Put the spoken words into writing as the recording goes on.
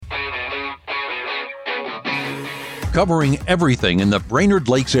covering everything in the Brainerd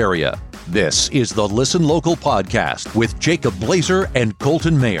Lakes area. This is the Listen Local podcast with Jacob Blazer and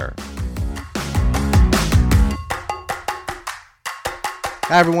Colton Mayer.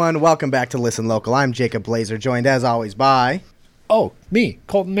 Hi, everyone. Welcome back to Listen Local. I'm Jacob Blazer, joined as always by... Oh, me,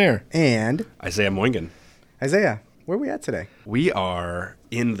 Colton Mayer. And... Isaiah Moingen. Isaiah, where are we at today? We are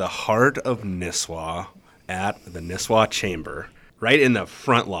in the heart of Nisswa at the Nisswa Chamber, right in the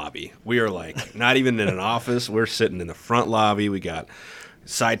front lobby. We are like not even in an office. We're sitting in the front lobby. We got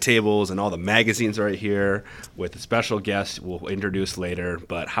side tables and all the magazines right here with a special guest we'll introduce later.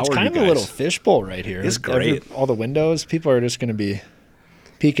 But how are you guys? It's kind of a little fishbowl right here. It's great. All the windows, people are just going to be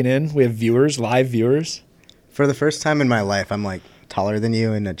peeking in. We have viewers, live viewers. For the first time in my life, I'm like taller than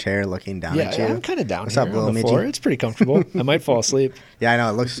you in a chair looking down at you. Yeah, I'm kind of down What's here up, on little the floor. midget? It's pretty comfortable. I might fall asleep. Yeah, I know.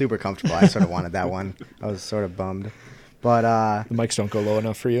 It looks super comfortable. I sort of wanted that one. I was sort of bummed. But, The mics don't go low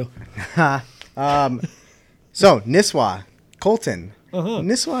enough for you. so Nisswa, Colton.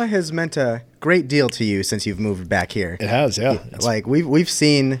 Nisswa has meant a great deal to you since you've moved back here. It has, yeah. Like we've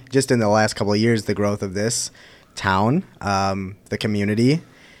seen just in the last couple of years the growth of this town, the community,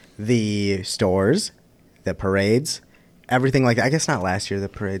 the stores, the parades, everything like that. I guess not last year the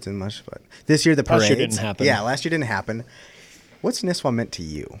parades and much, but this year the parades. Last year didn't happen. Yeah, last year didn't happen. What's Nisswa meant to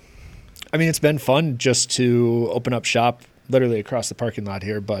you? I mean, it's been fun just to open up shop literally across the parking lot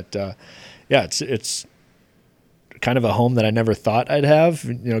here. But, yeah, it's kind of a home that I never thought I'd have.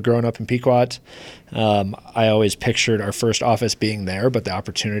 You know, growing up in Pequot, I always pictured our first office being there, but the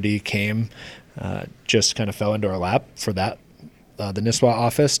opportunity came, just kind of fell into our lap for that. The Nisswa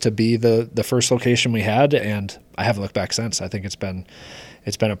office to be the first location we had, and I haven't looked back since. I think it's been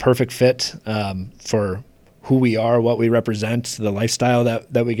a perfect fit for who we are, what we represent, the lifestyle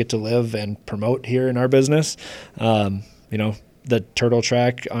that we get to live and promote here in our business. You know, the turtle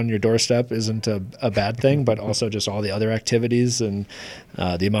track on your doorstep isn't a bad thing, but also just all the other activities and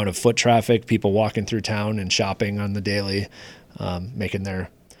the amount of foot traffic, people walking through town and shopping on the daily, making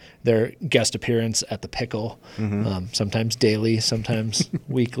their guest appearance at the Pickle, sometimes daily, sometimes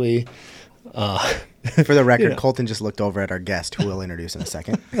weekly. For the record, Colton just looked over at our guest, who we'll introduce in a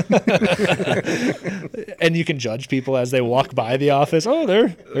second. And you can judge people as they walk by the office. Oh,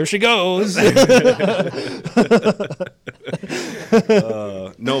 there she goes.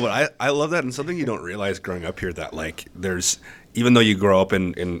 No, but I love that, and something you don't realize growing up here that like there's, even though you grow up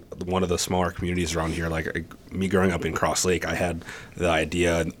in one of the smaller communities around here, like me growing up in Cross Lake, I had the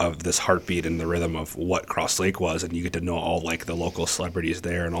idea of this heartbeat and the rhythm of what Cross Lake was, and you get to know all like the local celebrities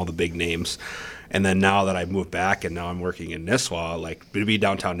there and all the big names. And then now that I've moved back and now I'm working in Nisswa, like to be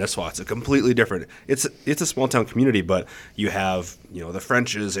downtown Nisswa, it's a completely different. It's a small town community, but you have the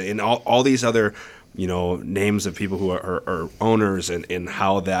Frenches and all these other names of people who are owners, and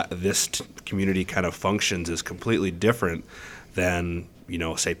how this community kind of functions is completely different than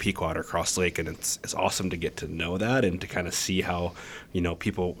say Pequot or Cross Lake, and it's awesome to get to know that and to kind of see how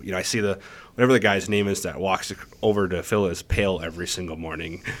people I see whatever the guy's name is that walks over to fill his pail every single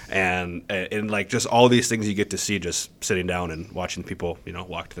morning, and like just all these things you get to see just sitting down and watching people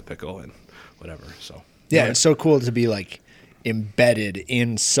walk to the Pickle and whatever. So yeah, it's so cool to be like embedded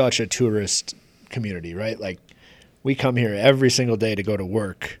in such a tourist community, right? Like we come here every single day to go to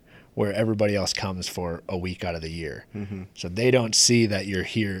work, where everybody else comes for a week out of the year. So they don't see that you're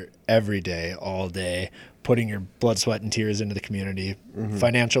here every day, all day, putting your blood, sweat, and tears into the community,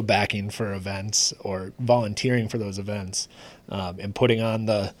 financial backing for events or volunteering for those events, and putting on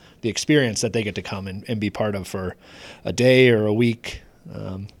the experience that they get to come and be part of for a day or a week.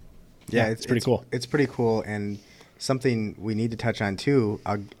 It's pretty cool. It's pretty cool, and something we need to touch on too.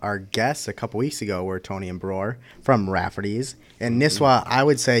 Our guests a couple weeks ago were Tony and Broer from Rafferty's. And Nisswa, I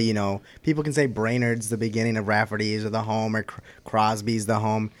would say, people can say Brainerd's the beginning of Rafferty's or the home, or Crosby's the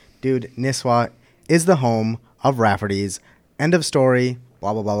home. Dude, Nisswa is the home of Rafferty's. End of story,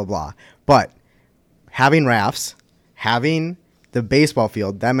 blah, blah, blah, blah, blah. But having Rafts, having the baseball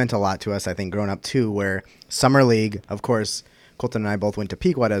field, that meant a lot to us, I think, growing up too, where Summer League, of course, Colton and I both went to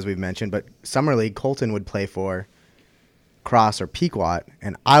Pequot, as we've mentioned, but Summer League, Colton would play for Cross or Pequot,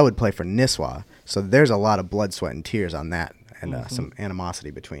 and I would play for Nisswa. So there's a lot of blood, sweat, and tears on that, and some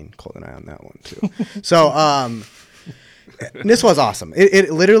animosity between Colton and I on that one too. So Nisswa's awesome. It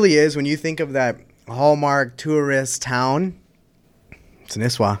literally is, when you think of that hallmark tourist town, it's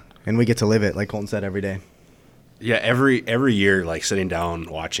Nisswa, and we get to live it, like Colton said, every day. Yeah, every year, like sitting down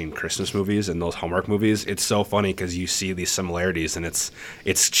watching Christmas movies and those Hallmark movies, it's so funny because you see these similarities, and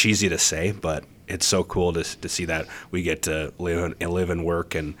it's cheesy to say, but it's so cool to see that we get to live and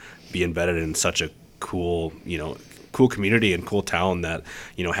work and be embedded in such a cool, cool community and cool town that,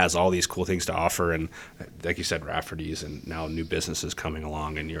 has all these cool things to offer. And like you said, Rafferty's and now new businesses coming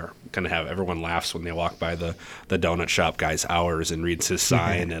along, and you're going to have everyone laughs when they walk by the donut shop guy's hours and reads his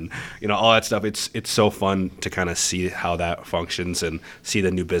sign and, all that stuff. It's so fun to kind of see how that functions and see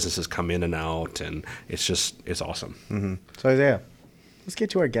the new businesses come in and out. And it's awesome. Mm-hmm. So Isaiah, let's get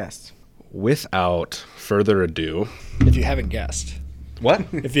to our guests. Without further ado, If you haven't guessed. What?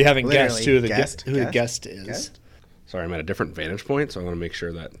 If you haven't guessed who Guessed? the guest is. Guessed? Sorry, I'm at a different vantage point, so I want to make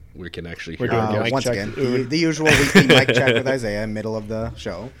sure that we can actually hear. We're doing it. mic Once check. again, the usual weekly mic check with Isaiah in middle of the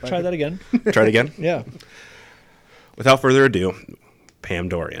show. Try that again. Try it again. Yeah. Without further ado, Pam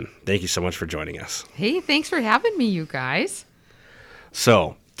Dorian, thank you so much for joining us. Hey, thanks for having me, you guys.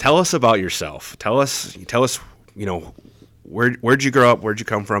 So, tell us about yourself. Tell us, where'd you grow up, where'd you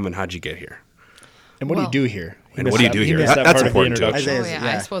come from, and how'd you get here? And what do you do here? And what do you do He here? missed that That's part of the important too. introduction. Oh, Isaiah's-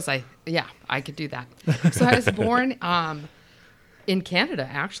 yeah, yeah. I suppose I could do that. So I was born in Canada,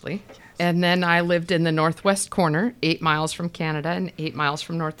 actually. And then I lived in the northwest corner, 8 miles from Canada and 8 miles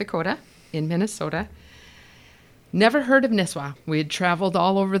from North Dakota in Minnesota. Never heard of Nisswa. We had traveled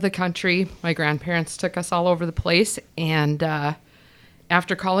all over the country. My grandparents took us all over the place. And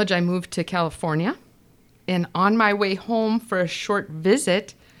after college, I moved to California. And on my way home for a short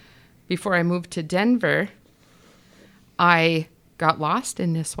visit, before I moved to Denver, I got lost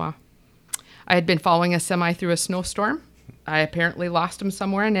in Nisswa. I had been following a semi through a snowstorm. I apparently lost him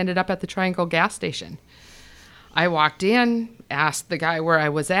somewhere and ended up at the Triangle gas station. I walked in, asked the guy where I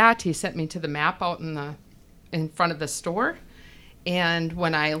was at. He sent me to the map out in front of the store. And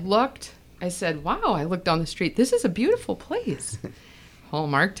when I looked, I said, wow, I looked down the street. This is a beautiful place.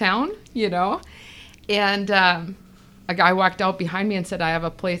 Hallmark town, And a guy walked out behind me and said, I have a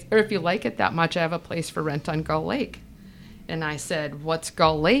place, or if you like it that much, I have a place for rent on Gull Lake. And I said, what's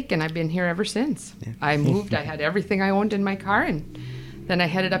Gull Lake? And I've been here ever since. Yeah. I moved. I had everything I owned in my car. And then I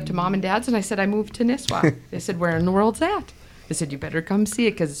headed up to Mom and Dad's and I said, I moved to Nisswa. They said, where in the world's that? I said, you better come see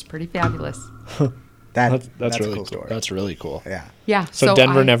it because it's pretty fabulous. That's really a cool cool. story. That's really cool. Yeah. Yeah. So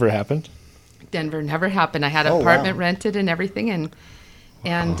Denver never happened? Denver never happened. I had an apartment rented and everything.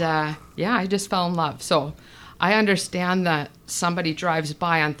 And I just fell in love. So I understand that somebody drives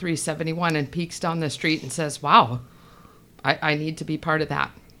by on 371 and peeks down the street and says, wow, I need to be part of that.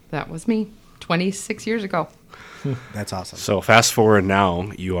 That was me 26 years ago. That's awesome. So fast forward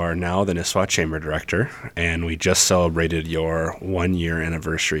now, you are now the Nisswa Chamber Director, and we just celebrated your 1-year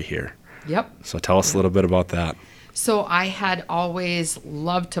anniversary here. Yep. So tell us a little bit about that. So I had always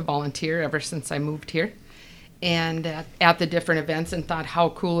loved to volunteer ever since I moved here. And at the different events and thought how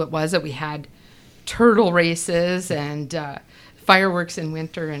cool it was that we had turtle races and fireworks in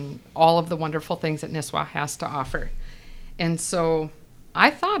winter and all of the wonderful things that Nisswa has to offer. And so I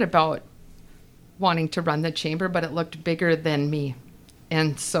thought about wanting to run the chamber, but it looked bigger than me.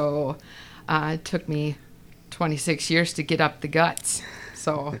 And so it took me 26 years to get up the guts.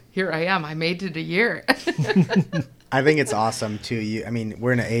 So here I am. I made it a year. I think it's awesome too.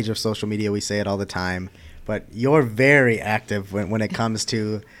 We're in an age of social media. We say it all the time, but you're very active when it comes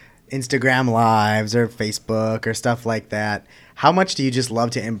to Instagram lives or Facebook or stuff like that. How much do you just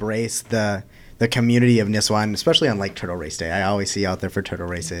love to embrace the community of Nisswa, and especially on like Turtle Race Day? I always see you out there for turtle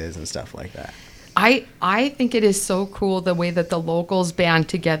races and stuff like that. I think it is so cool the way that the locals band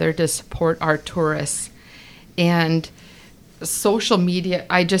together to support our tourists. And social media,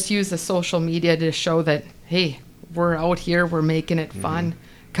 I just use the social media to show that, hey, we're out here, we're making it fun.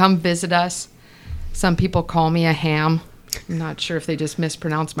 Come visit us. Some people call me a ham. I'm not sure if they just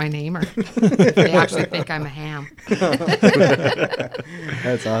mispronounce my name or if they actually think I'm a ham.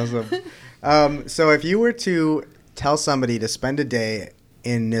 That's awesome. So if you were to tell somebody to spend a day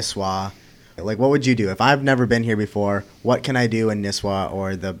in Nisswa, like what would you do? If I've never been here before, what can I do in Nisswa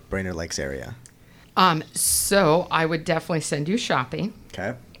or the Brainerd Lakes area? So I would definitely send you shopping.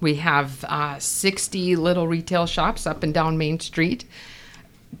 Okay. We have 60 little retail shops up and down Main Street,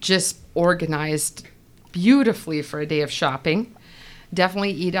 just organized beautifully for a day of shopping.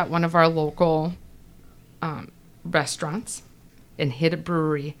 Definitely eat at one of our local restaurants and hit a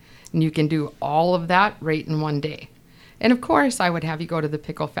brewery. And you can do all of that right in one day. And of course, I would have you go to the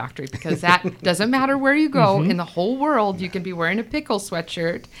pickle factory because that doesn't matter where you go in the whole world. You can be wearing a pickle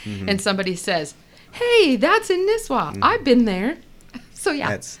sweatshirt and somebody says, hey, that's in Nisswa. I've been there. So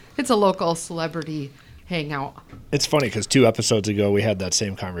yeah, it's a local celebrity hangout. It's funny because 2 episodes ago we had that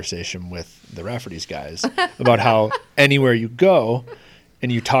same conversation with the Rafferty's guys about how anywhere you go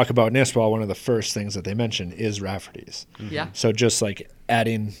and you talk about Nisswa, one of the first things that they mention is Rafferty's. Yeah. So just like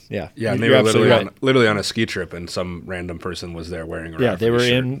adding, Yeah, and they were literally on a ski trip, and some random person was there wearing a they were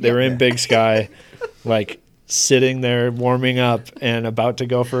shirt. in Big Sky, like sitting there warming up and about to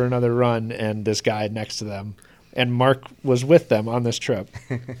go for another run, and this guy next to them, and Mark was with them on this trip,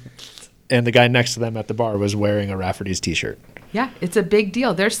 and the guy next to them at the bar was wearing a Rafferty's t-shirt. Yeah, it's a big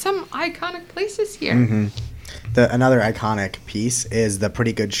deal. There's some iconic places here. Mm-hmm. Another iconic piece is the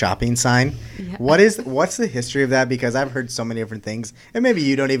Pretty Good Shopping sign. Yeah. What's the history of that? Because I've heard so many different things, and maybe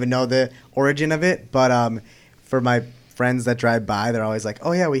you don't even know the origin of it. But for my friends that drive by, they're always like,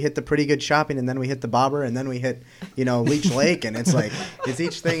 "Oh yeah, we hit the Pretty Good Shopping, and then we hit the Bobber, and then we hit Leech Lake," and it's like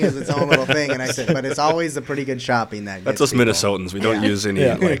each thing is its own little thing. And I said, but it's always the Pretty Good Shopping that. That's us Minnesotans. We don't use any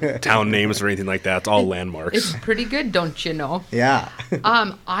like town names or anything like that. It's all landmarks. It's pretty good, don't you know? Yeah.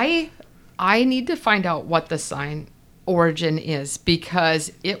 I need to find out what the sign origin is,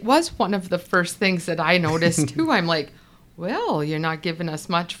 because it was one of the first things that I noticed too. I'm like, well, you're not giving us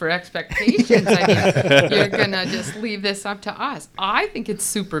much for expectations. I mean, you're going to just leave this up to us. I think it's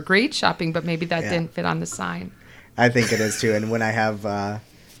super great shopping, but maybe that didn't fit on the sign. I think it is too. And when I have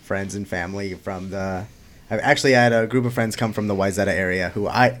friends and family from I had a group of friends come from the Wayzata area who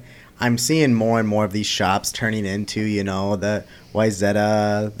I'm seeing more and more of these shops turning into, the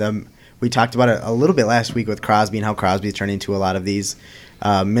Wayzata, we talked about it a little bit last week with Crosby and how Crosby is turning into a lot of these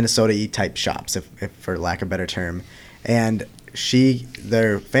Minnesota-y type shops, if for lack of a better term. And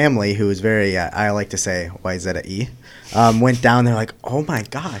their family, who is very, I like to say, Wayzata-y, went down there like, oh my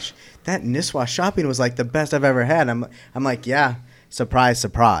gosh, that Nisswa shopping was like the best I've ever had. I'm like, yeah, surprise,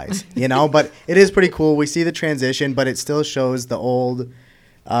 surprise, But it is pretty cool. We see the transition, but it still shows the old,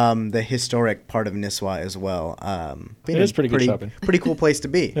 the historic part of Nisswa as well. It is pretty good shopping. Pretty cool place to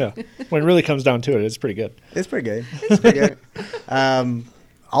be. Yeah, when it really comes down to it, it's pretty good. It's pretty good.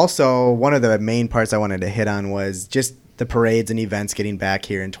 Also, one of the main parts I wanted to hit on was just the parades and events getting back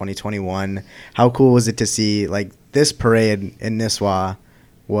here in 2021. How cool was it to see, like, this parade in Nisswa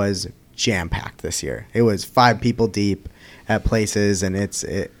was jam-packed this year. It was 5 people deep at places, and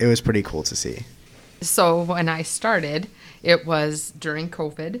it was pretty cool to see. So when I started, it was during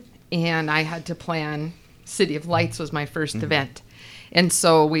COVID, and I had to plan. City of Lights was my first event. And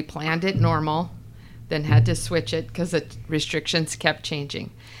so we planned it normal, then had to switch it because the restrictions kept changing.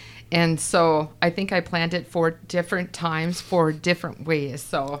 And so I think I planned it 4 different times, 4 different ways.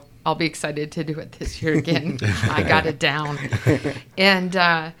 So I'll be excited to do it this year again. I got it down.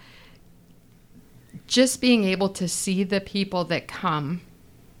 And just being able to see the people that come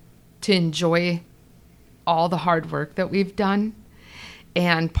to enjoy all the hard work that we've done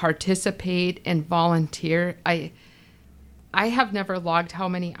and participate and volunteer. I have never logged how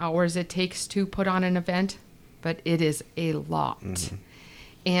many hours it takes to put on an event, but it is a lot. Mm-hmm.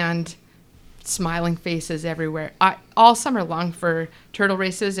 And smiling faces everywhere. All summer long for turtle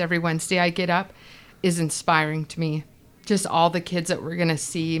races, every Wednesday I get up, is inspiring to me. Just all the kids that we're going to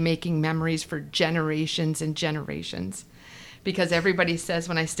see making memories for generations and generations. Because everybody says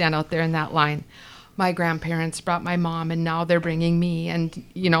when I stand out there in that line, my grandparents brought my mom and now they're bringing me. And,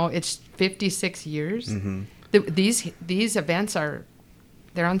 it's 56 years. Mm-hmm. These events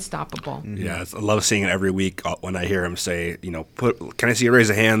they're unstoppable. Yeah, I love seeing it every week when I hear him say, can I see you raise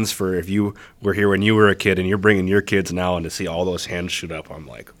of hands for if you were here when you were a kid and you're bringing your kids now, and to see all those hands shoot up, I'm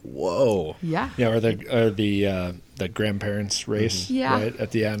like, whoa. Yeah. Yeah, or the grandparents race right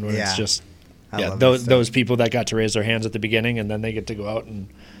at the end when it's just those people that got to raise their hands at the beginning, and then they get to go out and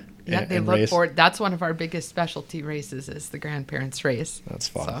they look race. forward. That's one of our biggest specialty races is the grandparents race. That's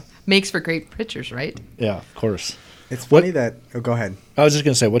fun. So, makes for great pictures, right? Yeah, of course. It's funny that... Oh, go ahead. I was just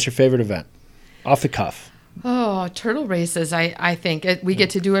going to say, what's your favorite event? Off the cuff. Oh, turtle races, I think. We get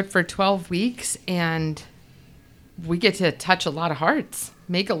to do it for 12 weeks, and we get to touch a lot of hearts,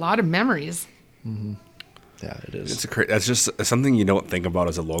 make a lot of memories. Mm-hmm. Yeah, it is. That's just something you don't think about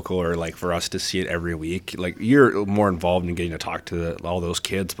as a local, or like for us to see it every week. Like, you're more involved in getting to talk to all those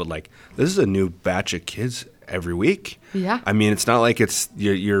kids, but like this is a new batch of kids every week. Yeah. I mean, it's not like it's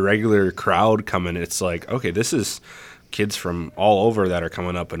your regular crowd coming. It's like, okay, this is kids from all over that are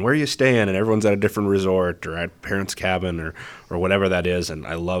coming up, and where are you staying? And everyone's at a different resort or at parents' cabin or whatever that is. And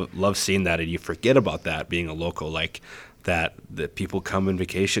I love seeing that, and you forget about that being a local, like that people come on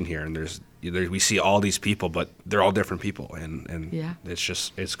vacation here, and we see all these people, but they're all different people, and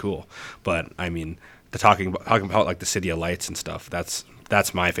it's cool. But I mean, talking about like the City of Lights and stuff, that's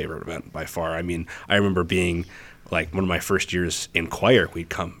my favorite event by far. I mean, I remember being like one of my first years in choir, we'd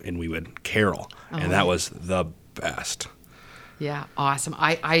come and we would carol, and that was the best. Yeah, awesome.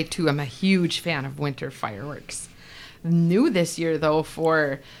 I too am a huge fan of winter fireworks. New this year though,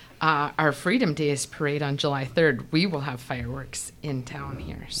 for our Freedom Days parade on July 3rd, we will have fireworks in town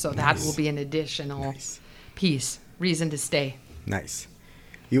here. So that will be an additional reason to stay. Nice.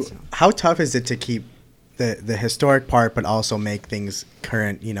 How tough is it to keep the historic part, but also make things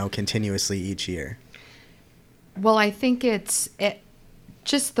current, continuously each year? Well, I think it's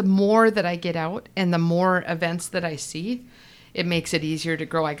just the more that I get out and the more events that I see, it makes it easier to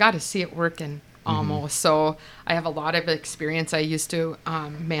grow. I got to see it working almost. So I have a lot of experience. I used to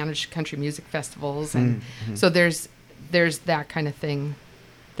manage country music festivals, and so there's that kind of thing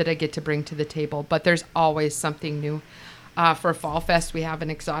that I get to bring to the table. But there's always something new. For Fall Fest, we have an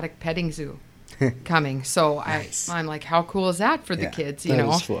exotic petting zoo coming. So Nice. I'm like, how cool is that for the kids? You That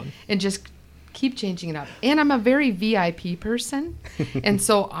know, is fun. and just keep changing it up. And I'm a very VIP person, and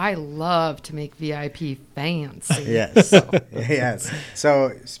so I love to make VIP fancy. Yes. Yes.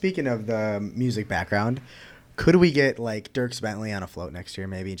 So speaking of the music background, could we get like Dierks Bentley on a float next year?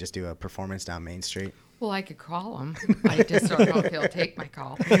 Maybe just do a performance down Main Street. Well, I could call him. I just don't know if he'll take my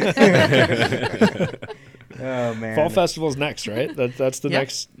call. Oh man. Fall Festival's next, right? That's the Yep.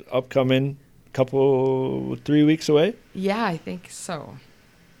 next upcoming 3 weeks away. Yeah, I think so.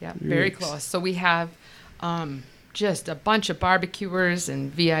 Yeah, very weeks. close. So we have just a bunch of barbecuers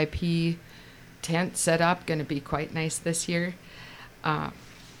and VIP tent set up. Going to be quite nice this year.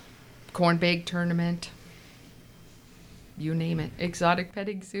 Corn bag tournament. You name it. Exotic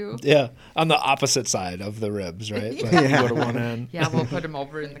petting zoo. Yeah, on the opposite side of the ribs, right? Like, you go to one end. Yeah, we'll put him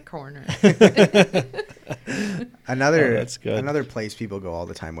over in the corner. Another Oh, that's good. Another place people go all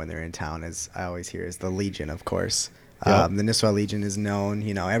the time when they're in town is I always hear is the Legion, of course. Yep. The Nisswa Legion is known.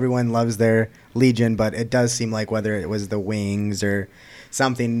 Everyone loves their Legion, but it does seem like whether it was the Wings or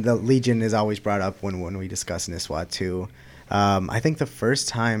something, the Legion is always brought up when we discuss Nisswa too. I think the first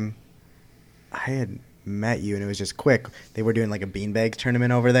time I had met you and it was just quick, they were doing like a beanbag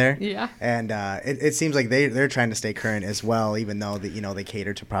tournament over there. Yeah. And it seems like they're trying to stay current as well, even though they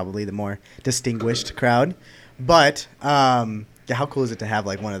cater to probably the more distinguished crowd. But how cool is it to have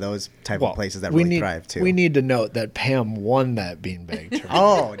like one of those type of places that really thrive too? We need to note that Pam won that beanbag tournament.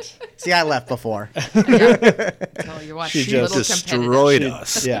 Oh, see, I left before. Tell you what, She she's a just little Destroyed competitive.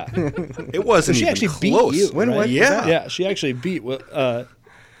 us. Yeah, It wasn't she even actually close. beat you. When right? was Yeah. that? Yeah, she actually beat.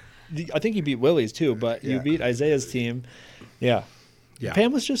 I think you beat Willie's too, but you Yeah. beat Isaiah's team. Yeah. Yeah.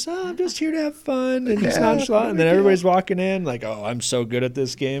 Pam was just, I'm just here to have fun and just nonchalant. And then everybody's walking in like, oh, I'm so good at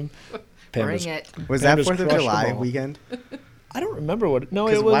this game. Pam Bring was- it. Was Pam that just 4th of crushed July them all. weekend? I don't remember what. No,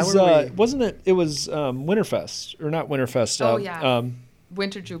 'Cause it why was. were we- Wasn't it? It was Winterfest or not Winterfest? Oh, yeah.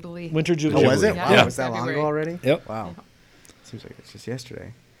 Winter Jubilee. Winter Oh, Jubilee. was it? Yeah. Wow, Yeah. was that long February. ago already? Yep. Wow. Seems like it's just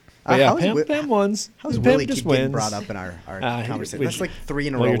yesterday. But yeah, how's Pam wins. How's Pam Willie just keep getting wins. brought up in our conversation? we- That's like 3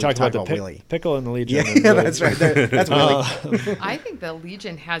 in a Well, row you're we talking talk about the Willie. pickle and the Legion. Yeah, and Willie. that's right. That's Willie. I think the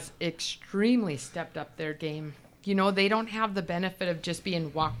Legion has extremely stepped up their game. They don't have the benefit of just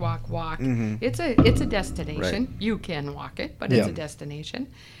being walk, walk, walk. It's a destination. Right. You can walk it, but it's Yeah. a destination.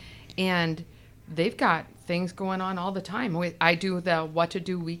 And they've got things going on all the time. I do the What to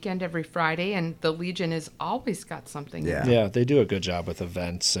Do weekend every Friday, and the Legion has always got something. Yeah. Yeah, they do a good job with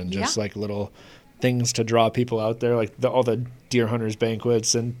events and just Yeah. like little things to draw people out there, like all the deer hunters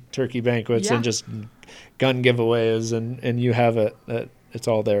banquets and turkey banquets Yeah. and just gun giveaways, and you have it. It's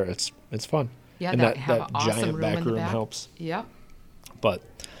all there. It's fun. Yeah, and that have an awesome giant room back in the room back. helps. Yep. But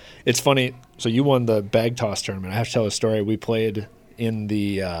it's funny. So you won the bag toss tournament. I have to tell a story. We played in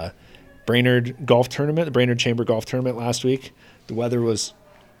the Brainerd golf tournament, the Brainerd Chamber golf tournament last week. The weather was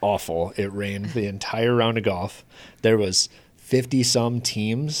awful. It rained the entire round of golf. There was 50-some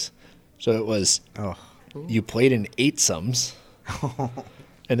teams. So it was, Oh. you played in 8-somes,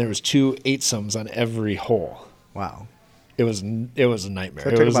 and there was 2 8-somes on every hole. Wow. It was a nightmare. So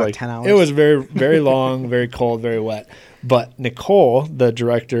it took was about 10 hours? It was very, very long, very cold, very wet. But Nicole, the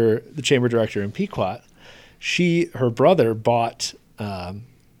chamber director in Pequot, her brother bought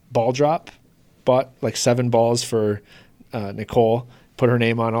ball drop, bought like 7 balls for Nicole, put her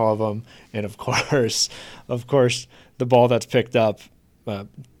name on all of them, and of course, the ball that's picked up.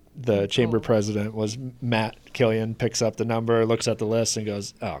 The chamber president was Matt Killian, picks up the number, looks at the list, and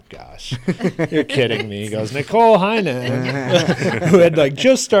goes, "Oh gosh, you're kidding me." He goes, "Nicole Heinen, who had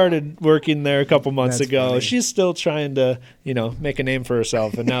just started working there a couple months That's ago, funny. she's still trying to, make a name for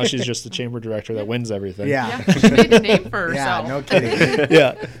herself, and now she's just the chamber director that wins everything." Yeah. Yeah, she made a name for Yeah, herself. no kidding.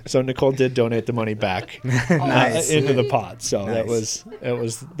 Yeah. So Nicole did donate the money back Nice. into the pot. So Nice. it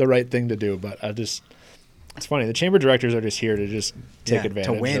was the right thing to do. But it's funny. The chamber directors are just here to just take Yeah, to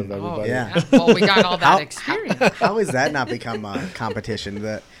advantage win. of Oh, everybody. Yeah. Well, we got all that How- experience. How has that not become a competition?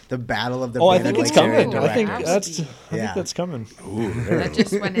 The battle of the Oh, I Brainerd think it's Lakes area coming. I think directors. I Yeah. think that's coming. That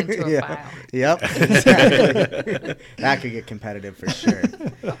just went into a Yeah. file. Yep, exactly. That could get competitive for sure.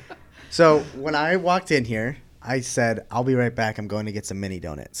 So when I walked in here, I said, I'll be right back. I'm going to get some mini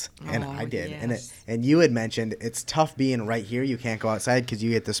donuts. And Oh, I did. yes. And you had mentioned it's tough being right here. You can't go outside because you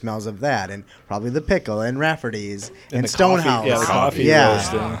get the smells of that and probably the pickle and Rafferty's and the Stonehouse. coffee. Yeah, the coffee Yeah.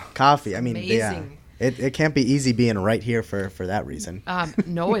 roast, yeah. Coffee. I mean, yeah. Amazing. It can't be easy being right here for that reason.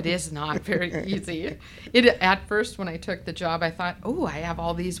 No, it is not very easy. At first, when I took the job, I thought, oh, I have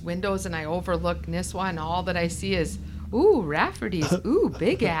all these windows and I overlook Nisswa, and all that I see is, ooh, Rafferty's, ooh,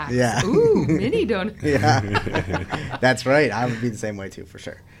 Big Axe, Yeah. ooh, mini donut. Yeah. That's right. I would be the same way too, for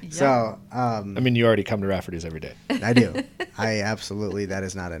sure. So, I mean, you already come to Rafferty's every day. I do. I absolutely, that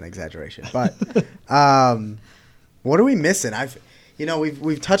is not an exaggeration. But what are we missing?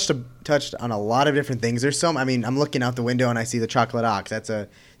 We've touched on a lot of different things. There's some. I mean, I'm looking out the window and I see the chocolate ox. That's a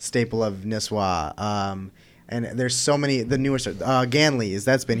staple of Nisswa. And there's so many. The newer stores, Ganley's,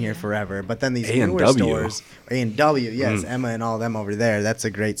 that's been here forever. But then these newer A&W. stores, A&W, yes, Emma and all them over there. That's a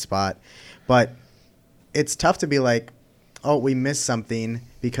great spot. But it's tough to be like, oh, we missed something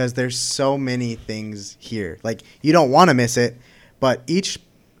because there's so many things here. Like, you don't want to miss it, but each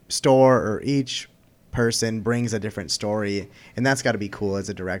store or each person brings a different story, and that's got to be cool as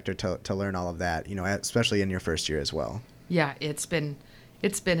a director to learn all of that, especially in your first year as well. Yeah, it's been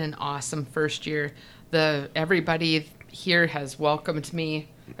an awesome first year. Everybody here has welcomed me.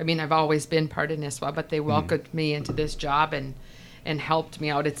 I mean, I've always been part of Nisswa, but they welcomed me into this job and helped me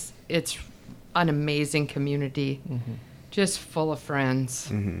out. It's an amazing community, just full of friends,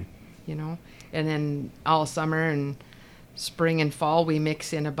 And then all summer and spring and fall, we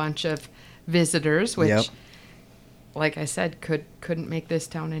mix in a bunch of visitors, which, Yep. like I said, couldn't make this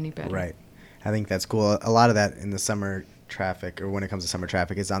town any better. Right. I think that's cool. A lot of that in the summer traffic, or when it comes to summer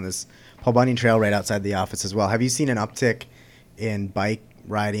traffic, is on this Paul Bunyan Trail right outside the office as well. Have you seen an uptick in bike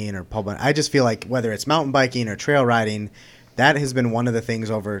riding or Paul Bunyan? I just feel like whether it's mountain biking or trail riding, that has been one of the things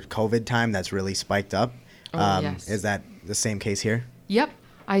over COVID time that's really spiked up. Yes. Is that the same case here? Yep.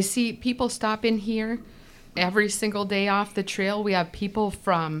 I see people stop in here every single day off the trail. We have people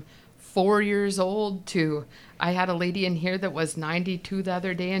from 4 years old to, I had a lady in here that was 92 the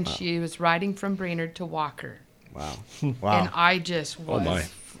other day, and she was riding from Brainerd to Walker. Wow. And I just was. my.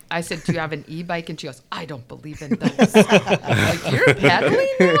 I said, do you have an e-bike? And she goes, I don't believe in those. Like, you're pedaling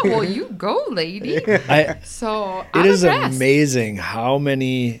now? Well, you go, lady. So I'm It is impressed. amazing how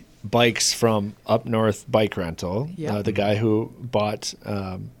many bikes from Up North Bike Rental, Yep. the guy who bought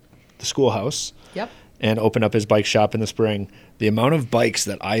the schoolhouse Yep. and opened up his bike shop in the spring, the amount of bikes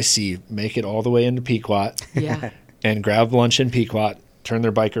that I see make it all the way into Pequot Yeah. and grab lunch in Pequot, turn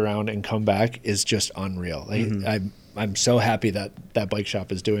their bike around and come back is just unreal. I'm so happy that bike shop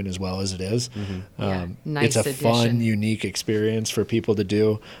is doing as well as it is. Yeah, nice It's a fun, addition. unique experience for people to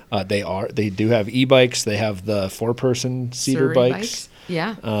do. They do have e-bikes. They have the 4-person seater Surrey bikes.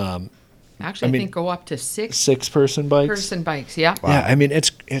 Yeah. Actually, I mean, think go up to 6 6-person bikes. person bikes. Yeah. Yeah, I mean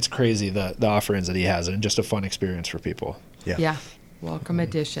it's crazy the offerings that he has, and just a fun experience for people. Yeah. Yeah. Welcome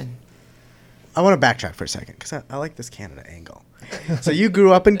addition. I want to backtrack for a second because I like this Canada angle. So you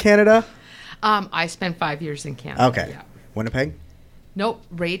grew up in Canada? I spent 5 years in Canada. Okay. Yeah. Winnipeg? Nope,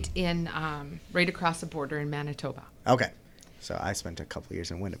 right across the border in Manitoba. Okay. So I spent a couple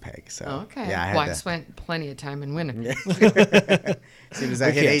years in Winnipeg. So Okay. yeah, I had well, I to. spent plenty of time in Winnipeg. As soon as I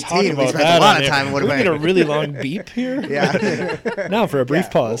hit Can't 18, talk we about spent that a lot on of time in air. Can we get a Winnipeg. really long beep here? Yeah. Now for a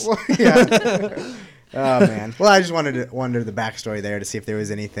brief pause. Yeah. Oh man. Well, I just wanted to wonder the backstory there to see if there was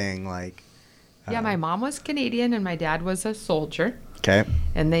anything like. Yeah, my mom was Canadian and my dad was a soldier, Okay.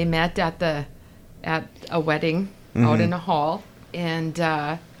 and they met at a wedding out in a hall, and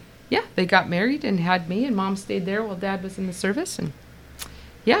yeah, they got married and had me, and mom stayed there while dad was in the service, and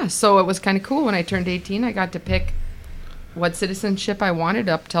yeah, so it was kind of cool. When I turned 18, I got to pick what citizenship I wanted.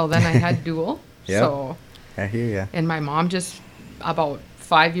 Up till then, I had dual. Yep. So, I hear ya. and my mom just about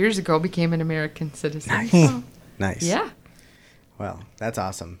 5 years ago became an American citizen. Nice. So, Nice. yeah. Well, that's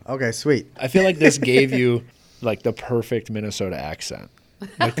awesome. Okay, sweet. I feel like this gave you like the perfect Minnesota accent.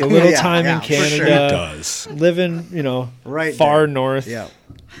 Like the little Yeah, time yeah, in for sure. Canada, It does. living, Right far there. north. Yeah.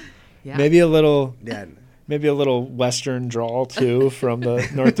 Yeah. Maybe a little western drawl too from the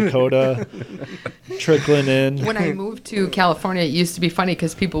North Dakota trickling in. When I moved to California, it used to be funny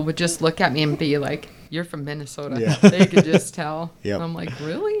because people would just look at me and be like, "You're from Minnesota." Yeah. They could just tell. Yep. And I'm like,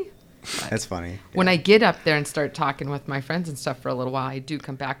 "Really?" That's funny. When I get up there and start talking with my friends and stuff for a little while, I do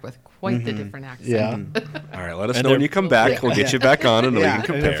come back with quite the different accent. Yeah. All right, let us And know when they're- you come back. We'll get you back on and Yeah. we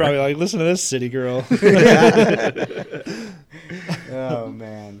can And they're compare. probably like, listen to this city girl. Oh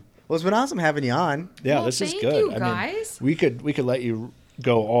man. Well, it's been awesome having you on. Yeah, Well, this is thank good. you, I guys. mean, we could let you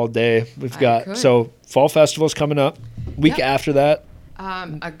go all day. We've I got could. so fall festival's coming up. Week Yep. after that,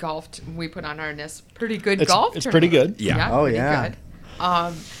 A we put on our pretty good It's- golf it's tournament. pretty good. Yeah. Oh, pretty yeah.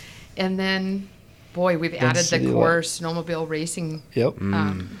 good. And then, boy, we've added the City core snowmobile racing Yep.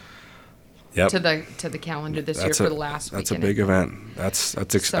 Yep. to the calendar this year for the last That's a weekend. big event.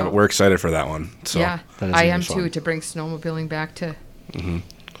 So- We're excited for that one. So Yeah, That is I gonna am be fun. too. To bring snowmobiling back to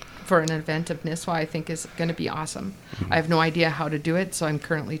for an event of Nisswa, I think is going to be awesome. I have no idea how to do it, so I'm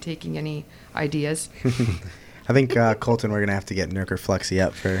currently taking any ideas. I think Colton, we're gonna have to get Nurker Flexi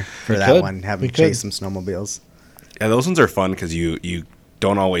up for that could. one. Have We him chase could. some snowmobiles. Yeah, those ones are fun because you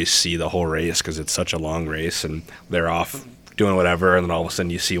don't always see the whole race because it's such a long race and they're off doing whatever, and then all of a sudden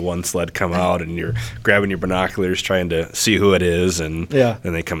you see one sled come out and you're grabbing your binoculars trying to see who it is, and Yeah.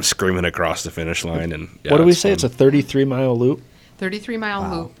 then they come screaming across the finish line. And yeah, What do we it's say? fun. It's a 33-mile loop.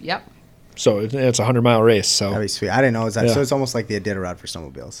 33-mile loop. Yep. So it's a 100-mile race. That'd So be sweet. I didn't know it was that. Yeah. So it's almost like the Iditarod for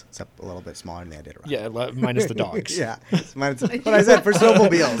snowmobiles, except a little bit smaller than the Iditarod. yeah, minus the dogs. Yeah. Minus what I said for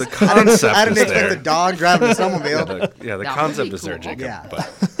snowmobiles. The concept I didn't is expect there. the dog driving the snowmobile. The That would concept be is there, cool. Jacob, Yeah. but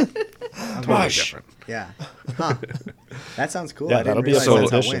totally Gosh. different. Yeah. Huh. That sounds cool. Yeah, I didn't that'll be a realize fun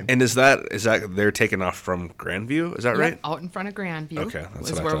that's how it addition. went. And is that they're taking off from Grandview? Is that Yep, right? out in front of Grandview. Okay, that's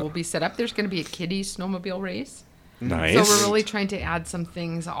is what I where thought. we'll be set up. There's going to be a kiddie snowmobile race. Nice. So we're really trying to add some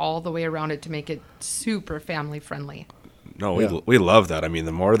things all the way around it to make it super family friendly. No, Yeah. we love that. I mean,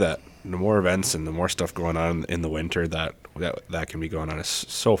 the more events and the more stuff going on in the winter that can be going on is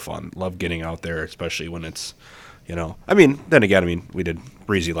so fun. Love getting out there, especially when it's, I mean, then again, we did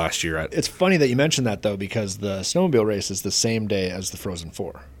Breezy last year at It's funny that you mentioned that, though, because the snowmobile race is the same day as the Frozen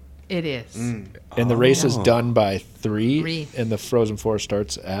 4. It is. And the race is done by 3, 3. and the Frozen 4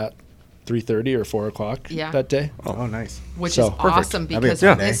 starts at 3:30 or 4 o'clock Yeah. that day. Oh, nice. Which So- is Perfect. awesome That'd be a because fun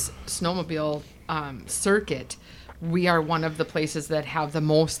on day. this snowmobile circuit, we are one of the places that have the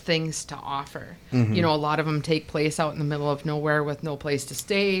most things to offer. Mm-hmm. A lot of them take place out in the middle of nowhere with no place to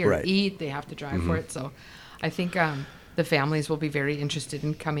stay or Right. eat. They have to drive for it. So I think the families will be very interested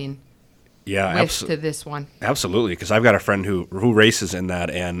in coming to this one. Absolutely, because I've got a friend who races in that,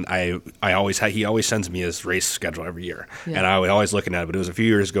 and he always sends me his race schedule every year, Yeah. and I was always looking at it. But it was a few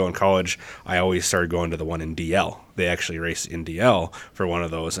years ago in college. I always started going to the one in DL. They actually race in DL for one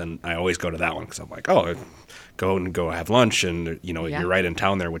of those, and I always go to that one because I'm like, oh, go have lunch, and Yeah. you're right in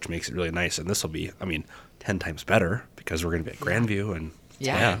town there, which makes it really nice. And this will be, 10 times better because we're going to be at Grandview, and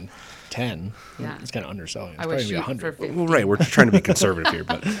Yeah. 10. Yeah. It's kind of underselling. It's I probably was going to be shooting for 100. 50. well, right, we're trying to be conservative here,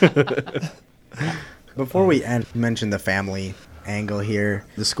 but Before we mention the family angle here,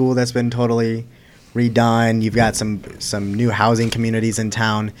 the school that's been totally redone. You've got some new housing communities in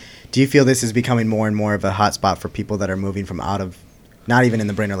town. Do you feel this is becoming more and more of a hotspot for people that are moving from out of, not even in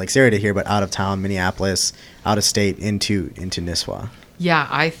the Brainerd Lakes area to here, but out of town, Minneapolis, out of state into Nisswa? Yeah,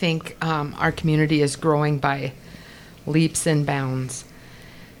 I think our community is growing by leaps and bounds.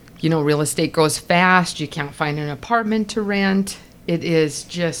 Real estate goes fast. You can't find an apartment to rent. It is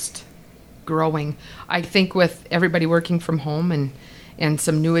just growing. I think with everybody working from home and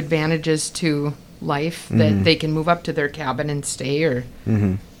some new advantages to life that they can move up to their cabin and stay or,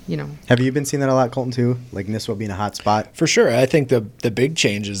 Have you been seeing that a lot, Colton, too? Like Nisswa being a hot spot? For sure. I think the big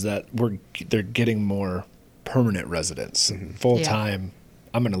change is that they're getting more permanent residents, full time.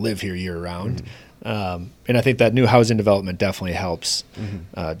 I'm going to live here year round. And I think that new housing development definitely helps.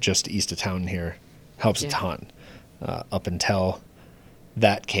 Just east of town here helps a Yeah. ton. Up until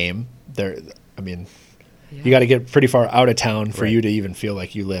that came, you got to get pretty far out of town for you to even feel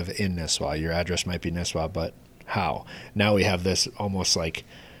like you live in Nisswa. Your address might be Nisswa, but how? Now we have this almost like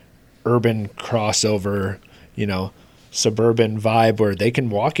urban crossover, suburban vibe where they can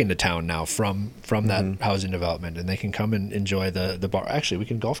walk into town now from that housing development, and they can come and enjoy the bar. Actually, we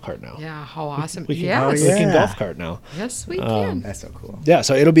can golf cart now. Yeah, how awesome. We can, Yes. we can Yeah. golf cart now. Yes, we can. That's so cool. Yeah,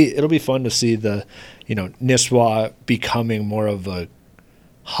 so it'll be fun to see the, Nisswa becoming more of a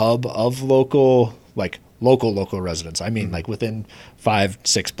hub of local residents. I mean, like within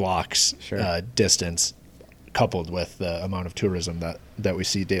 5-6 blocks Sure. distance, coupled with the amount of tourism that we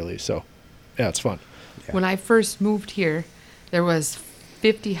see daily. So, yeah, it's fun. When I first moved here, there was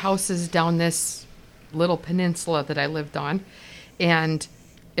 50 houses down this little peninsula that I lived on. And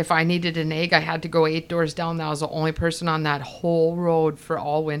if I needed an egg, I had to go 8 doors down. I was the only person on that whole road for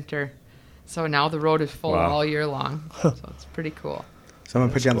all winter. So now the road is full Wow. all year long. So it's pretty cool. So I'm going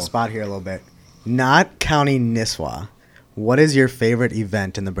to put you on the spot here a little bit. Not counting Nisswa, what is your favorite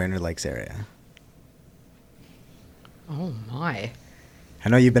event in the Brainerd Lakes area? Oh, my. I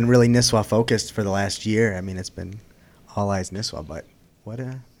know you've been really Nisswa focused for the last year. I mean, it's been all eyes Nisswa, but what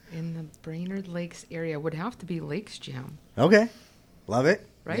In the Brainerd Lakes area would have to be Lakes Jam. Okay. Love it.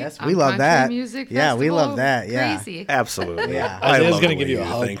 right? Yes, On we love Country that. Music Yeah, we love Festival. that, yeah. Crazy. Absolutely. Yeah. I Isaiah's love gonna the give way you a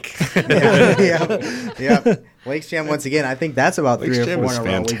hug. think. yeah. Lakes Jam once again. I think that's about Lakes 3 or Jam 4 is in a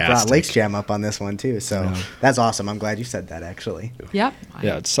row. We brought fantastic. Lakes Jam up on this one too. So that's awesome. I'm glad you said that actually. Yep.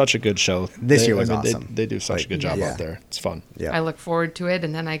 Yeah, it's such a good show. This year was awesome. They do such a good job yeah. out there. It's fun. Yeah. I look forward to it,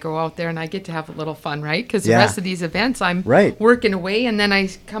 and then I go out there and I get to have a little fun, right? Because Yeah. the rest of these events, I'm Right. working away, and then I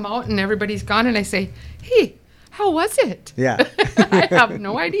come out and everybody's gone, and I say, "Hey, how was it?" Yeah. I have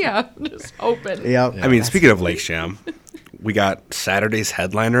no idea. Just hoping. Yep. I mean, speaking of Lake Sham, we got Saturday's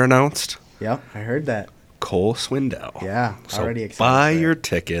headliner announced, Yep. I heard that. Cole Swindell. Yeah, So already excited buy for it. your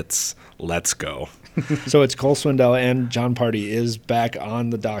tickets. Let's go. So it's Cole Swindell and John Party is back on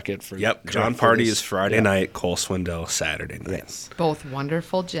the docket for. Yep. John correct, for Party this. is Friday Yeah. night. Cole Swindell Saturday night. Yes. Both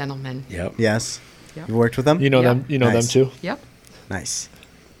wonderful gentlemen. Yep. Yes. Yep. You worked with them? You know Yeah. them. You know Nice. them too. Yep. Nice.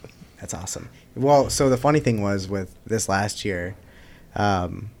 That's awesome. Well, so the funny thing was with this last year,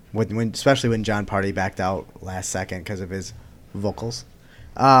 when especially when John Party backed out last second because of his vocals.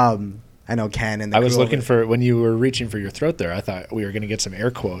 I know Ken and the I was crew looking over- for when you were reaching for your throat there. I thought we were going to get some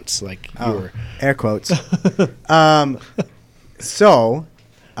air quotes, like you were. air quotes.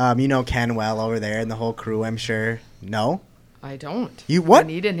 You know Ken well over there and the whole crew, I'm sure. No? I don't. You what? I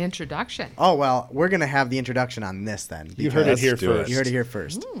need an introduction. Oh, well, we're going to have the introduction on this then. You heard it because- here do it. first. You heard it here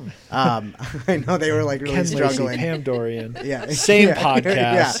first. I know they were like really Ken Lacey, struggling. Pam Dorian. Yeah. Same Yeah.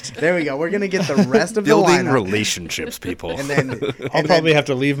 podcast. Yeah. There we go. We're going to get the rest of the Building lineup. relationships, people. And then I'll probably have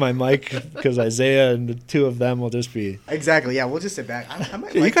to leave my mic because Isaiah and the two of them will just be. Exactly. Yeah, we'll just sit back. I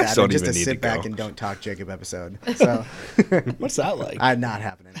might Yeah, you like guys that. don't Just even a need sit to back go. and don't talk Jacob episode. So What's that like? not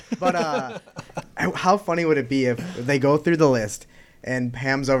happening. But how funny would it be if they go through the list and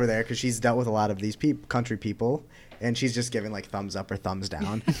Pam's over there because she's dealt with a lot of these country people. And she's just giving like thumbs up or thumbs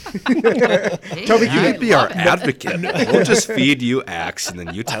down. Hey, Toby, You I could be our love it. advocate. We'll just feed you acts, and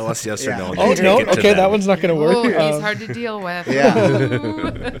then you tell us yes Yeah. or no. And Oh then no! take it to Okay, that them. one's not going to work. Oh, he's Um, hard to deal with. Yeah.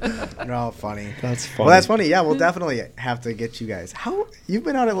 They're all funny. That's funny. Well, that's funny. Yeah, we'll definitely have to get you guys. How you've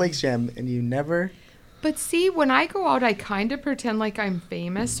been out at Lakes Jam and you never? But see, when I go out, I kind of pretend like I'm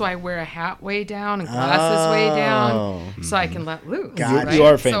famous, so I wear a hat way down and glasses way down, so I can let loose. Gotcha. Right? You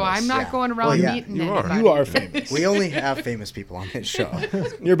are So famous. I'm not Yeah. going around Well, yeah, meeting you are. anybody. You are famous. We only have famous people on this show.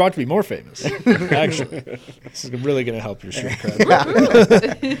 You're about to be more famous. Actually, this is really going to help your street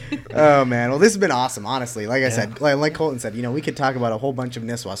cred. Oh man, well this has been awesome. Honestly, like I said, like Colton said, we could talk about a whole bunch of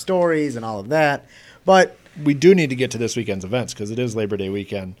Nisswa stories and all of that, but We do need to get to this weekend's events because it is Labor Day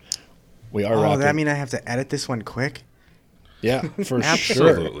weekend. We are does wrapping. that mean I have to edit this one quick? Yeah, for sure.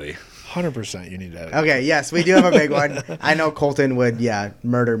 Absolutely. 100% you need to edit. Okay, yes, we do have a big one. I know Colton would,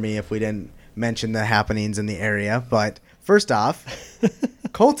 murder me if we didn't mention the happenings in the area. But first off,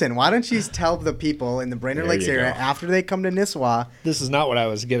 Colton, why don't you tell the people in the Brainerd There Lakes you area go. after they come to Nisswa? This is not what I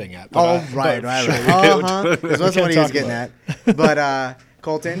was getting at. But Oh, right. Uh-huh. This wasn't what he was talk getting about at. But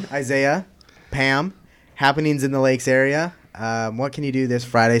Colton, Isaiah, Pam, happenings in the Lakes area. What can you do this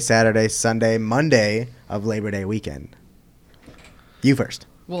Friday, Saturday, Sunday, Monday of Labor Day weekend? You first.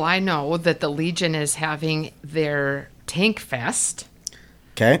 Well, I know that the Legion is having their Tank Fest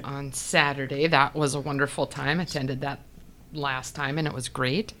Okay. on Saturday. That was a wonderful time. I attended that last time, and it was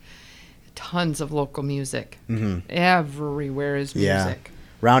great. Tons of local music. Everywhere is Yeah. music.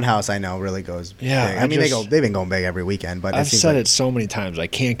 Roundhouse, I know, really goes Yeah, big. I I mean, just- they've been going big every weekend, but I've it seems said like, it so many times. I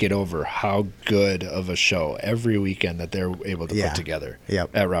can't get over how good of a show every weekend that they're able to Yeah. put together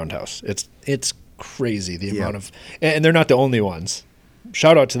Yep. at Roundhouse. It's crazy the Yep. amount of, and they're not the only ones.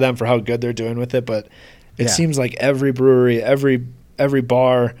 Shout out to them for how good they're doing with it. But it Yeah. seems like every brewery, every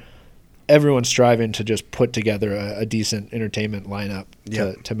bar, everyone's striving to just put together a decent entertainment lineup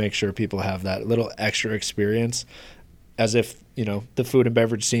Yep. to make sure people have that little extra experience. As if the food and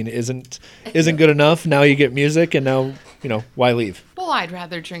beverage scene isn't good enough. Now you get music, and now why leave? Well, I'd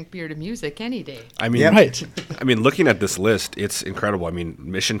rather drink beer to music any day. I mean, Yep. Right. I mean, looking at this list, it's incredible. I mean,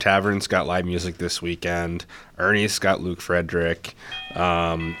 Mission Tavern's got live music this weekend. Ernie's got Luke Frederick.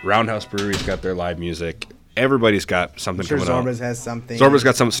 Roundhouse Brewery's got their live music. Everybody's got something I'm sure coming out. Zorba's has something. Zorba's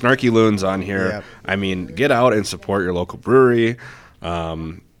got some Snarky Loons on here. Yep. I mean, get out and support your local brewery.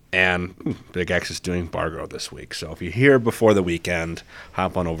 And Big X is doing Bargo this week. So if you're here before the weekend,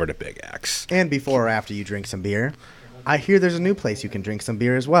 hop on over to Big X. And before or after you drink some beer, I hear there's a new place you can drink some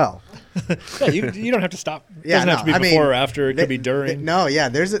beer as well. Yeah, you don't have to stop. It Yeah, doesn't have to be no, I mean, before or after. It Th- could be during. No, yeah,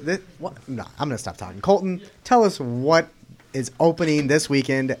 no, I'm gonna stop talking. Colton, tell us what is opening this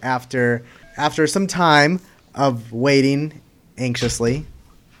weekend after some time of waiting anxiously.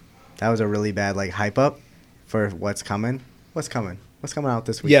 That was a really bad hype up for what's coming. What's coming? What's coming out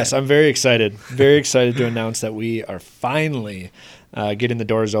this week? Yes, I'm very excited. Very excited to announce that we are finally getting the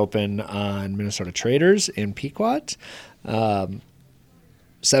doors open on Minnesota Traders in Pequot. 7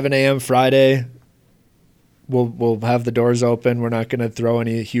 a.m. Friday. We'll have the doors open. We're not going to throw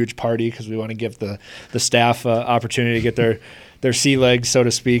any huge party because we want to give the staff opportunity to get their sea legs, so to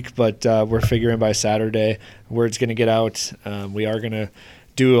speak. But we're figuring by Saturday, word's going to get out. We are going to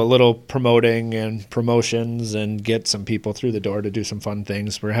do a little promoting and promotions and get some people through the door to do some fun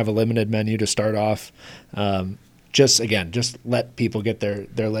things. We're going to have a limited menu to start off. Just let people get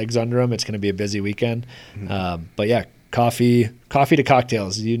their legs under them. It's going to be a busy weekend. But yeah, coffee to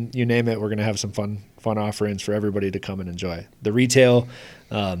cocktails. You name it, we're going to have some fun offerings for everybody to come and enjoy. The retail,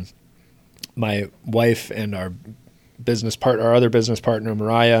 my wife and our other business partner,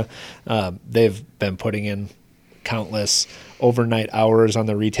 Mariah, they've been putting in countless overnight hours on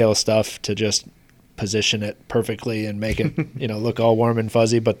the retail stuff to just position it perfectly and make it look all warm and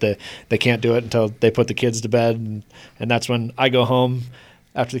fuzzy, but they can't do it until they put the kids to bed, and that's when I go home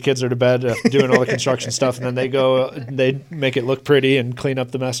after the kids are to bed doing all the construction stuff, and then they make it look pretty and clean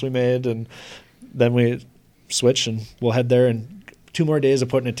up the mess we made, and then we switch and we'll head there, and 2 more days of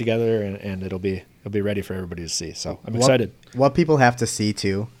putting it together, and it'll be ready for everybody to see. So I'm excited. What people have to see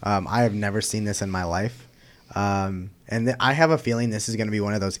too, I have never seen this in my life, and I have a feeling this is going to be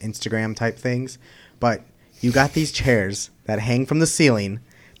one of those Instagram type things. But you got these chairs that hang from the ceiling.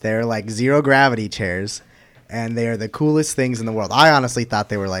 They're like zero gravity chairs, and they are the coolest things in the world. I honestly thought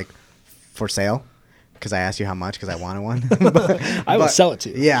they were like for sale because I asked you how much because I wanted one. I will sell it to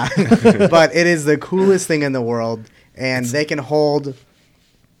you. Yeah, but it is the coolest thing in the world, and they can hold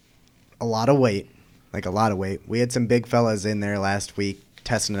a lot of weight, like a lot of weight. We had some big fellas in there last week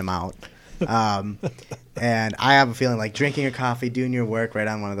testing them out. And I have a feeling like drinking your coffee, doing your work right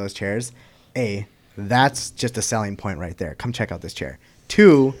on one of those chairs, that's just a selling point right there. Come check out this chair.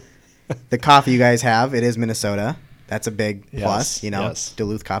 2, the coffee you guys have, it is Minnesota. That's a big plus, Yes.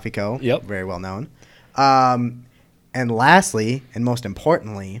 Duluth Coffee Co. Yep. Very well known. And lastly, and most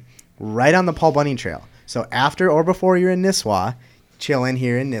importantly, right on the Paul Bunyan Trail. So after or before you're in Nisswa, chill in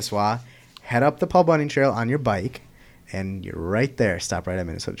here in Nisswa, head up the Paul Bunyan Trail on your bike, and you're right there. Stop right at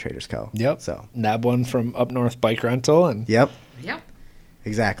Minnesota Traders Co. Yep. So nab one from Up North Bike Rental and Yep.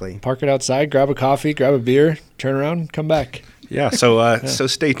 Exactly. park it outside, grab a coffee, grab a beer, turn around, come back. Yeah, so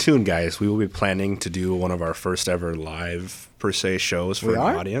stay tuned, guys. We will be planning to do one of our first ever live per se shows for We an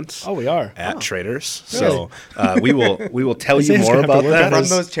are? audience. Oh, we are. At Traders. Really? So we will tell you Sam's more gonna have to about work that. on From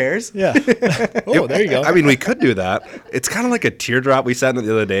those chairs? Yeah. Oh, there you go. I mean, we could do that. It's kind of like a teardrop. We sat in it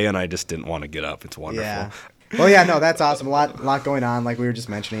the other day, and I just didn't want to get up. It's wonderful. Yeah. Well, yeah, no, that's awesome. A lot going on, like we were just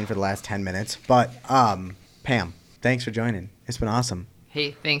mentioning for the last 10 minutes. But, Pam, thanks for joining. It's been awesome.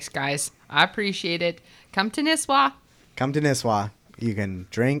 Hey, thanks, guys. I appreciate it. Come to Nisswa. Come to Nisswa. You can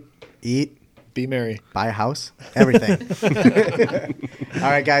drink, eat, Be merry. buy a house, everything. All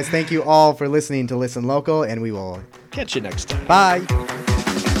right, guys, thank you all for listening to Listen Local, and we will Catch you next time. bye.